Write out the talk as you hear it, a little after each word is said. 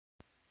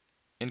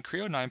In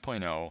Creo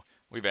 9.0,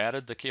 we've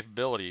added the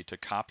capability to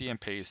copy and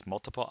paste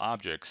multiple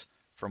objects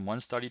from one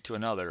study to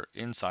another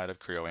inside of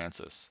Creo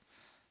Ansys.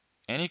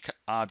 Any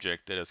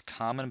object that is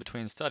common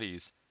between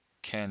studies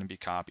can be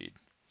copied.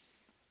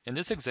 In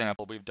this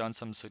example, we've done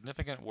some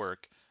significant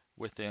work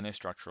within a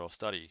structural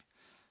study.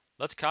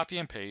 Let's copy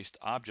and paste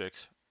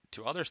objects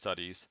to other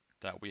studies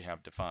that we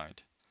have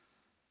defined.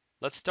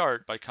 Let's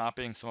start by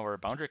copying some of our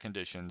boundary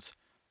conditions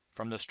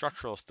from the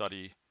structural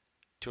study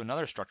to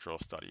another structural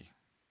study.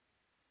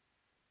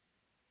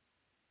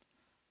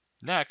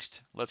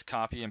 Next, let's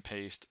copy and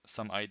paste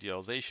some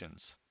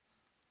idealizations,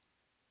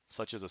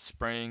 such as a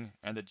spring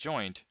and a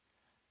joint,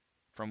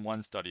 from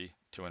one study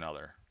to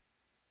another.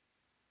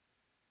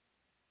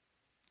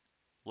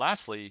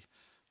 Lastly,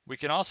 we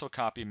can also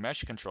copy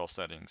mesh control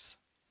settings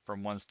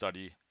from one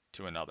study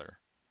to another,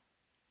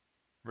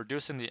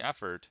 reducing the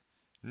effort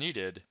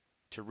needed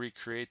to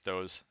recreate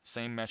those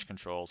same mesh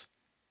controls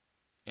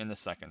in the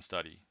second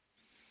study.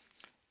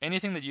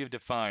 Anything that you've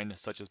defined,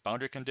 such as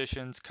boundary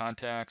conditions,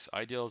 contacts,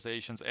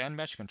 idealizations, and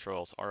mesh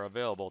controls, are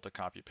available to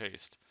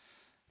copy-paste.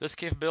 This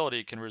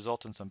capability can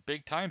result in some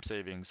big time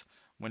savings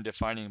when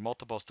defining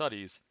multiple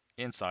studies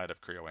inside of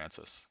Creo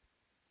Ansys.